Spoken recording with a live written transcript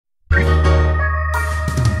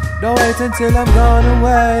Don't wait until I'm gone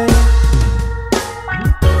away.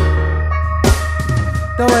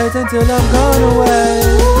 Don't wait until I'm gone away.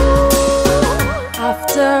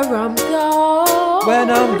 After I'm gone,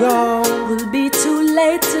 when I'm gone, will be too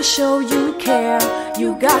late to show you care.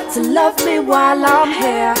 You got to love me while I'm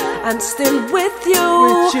here and still with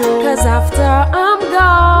you. Cause after I'm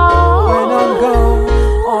gone, when I'm gone,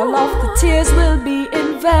 all of the tears will be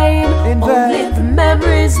in vain. Only the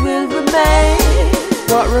memories will remain.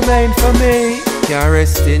 What remained for me can't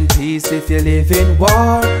rest in peace if you live in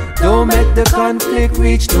war. Don't make the conflict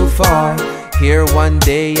reach too far. Here one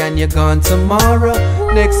day and you're gone tomorrow.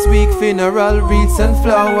 Next week funeral, wreaths and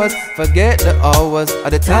flowers. Forget the hours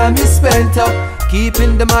of the time you spent up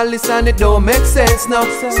keeping the malice, and it don't make sense now.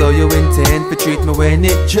 So you intend to treat me when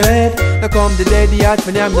it dread. Now come the day the heart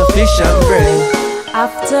when I'm the fish and bread.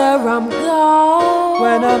 After I'm gone,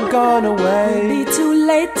 when I'm gone away, it'll be too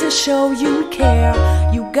late to show you care.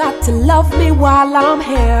 You got to love me while I'm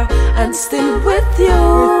here and still with you.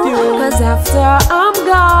 Cause after I'm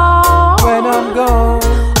gone, when I'm gone,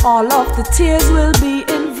 all of the tears will be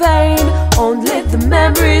in vain. Only the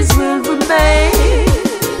memories will remain.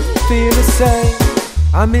 Feel the same.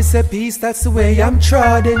 I miss a piece, that's the way I'm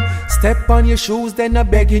trotting. Step on your shoes, then I'm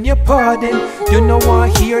begging your pardon. You know I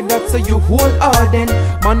hear that, so you hold harden.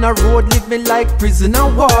 Man a road living like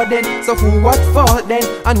prisoner warden. So who at fault then,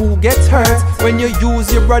 and who gets hurt when you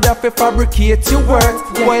use your brother to fabricate your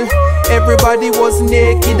worth? Well, everybody was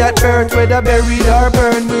naked at earth, whether buried or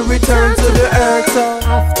burned, we return to the earth. So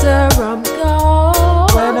after I'm gone,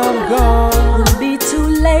 when I'm gone, it'll be too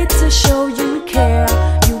late to show you care.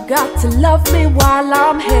 Got to love me while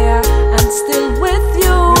I'm here and still with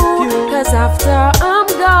you. Cause after I'm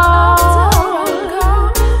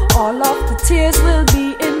gone, all of the tears will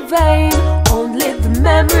be in vain. Only the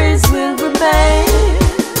memories will remain.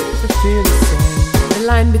 Feel the same. The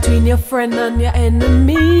line between your friend and your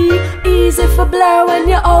enemy, easy for blur when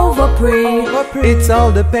you're over pre. It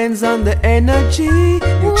all depends on the energy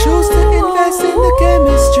you choose to invest in the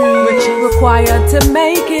chemistry, which you required to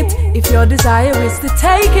make it. If your desire is to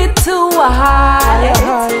take it to a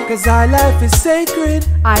high, cause our life is sacred.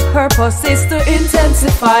 Our purpose is to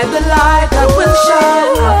intensify the light that will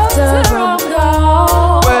shine after I'm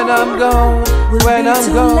gone. When I'm gone, when I'm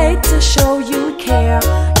too gone, late to show you care.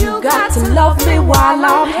 You got to love me while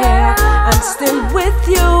I'm here and still with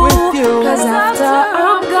you. Cause after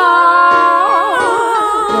I'm gone,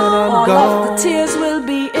 all of the tears will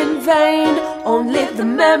be in vain. Only the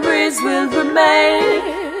memories will remain.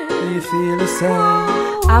 Do you feel the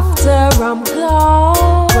same? After I'm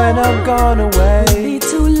gone, when I'm gone away, it'll be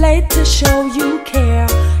too late to show you care.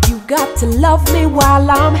 You got to love me while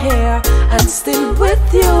I'm here and still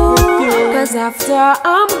with you. Cause after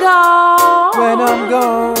I'm gone, when I'm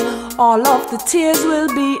gone, all of the tears will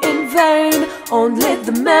be in vain. Only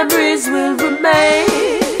the memories will remain.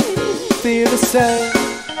 Feel the same.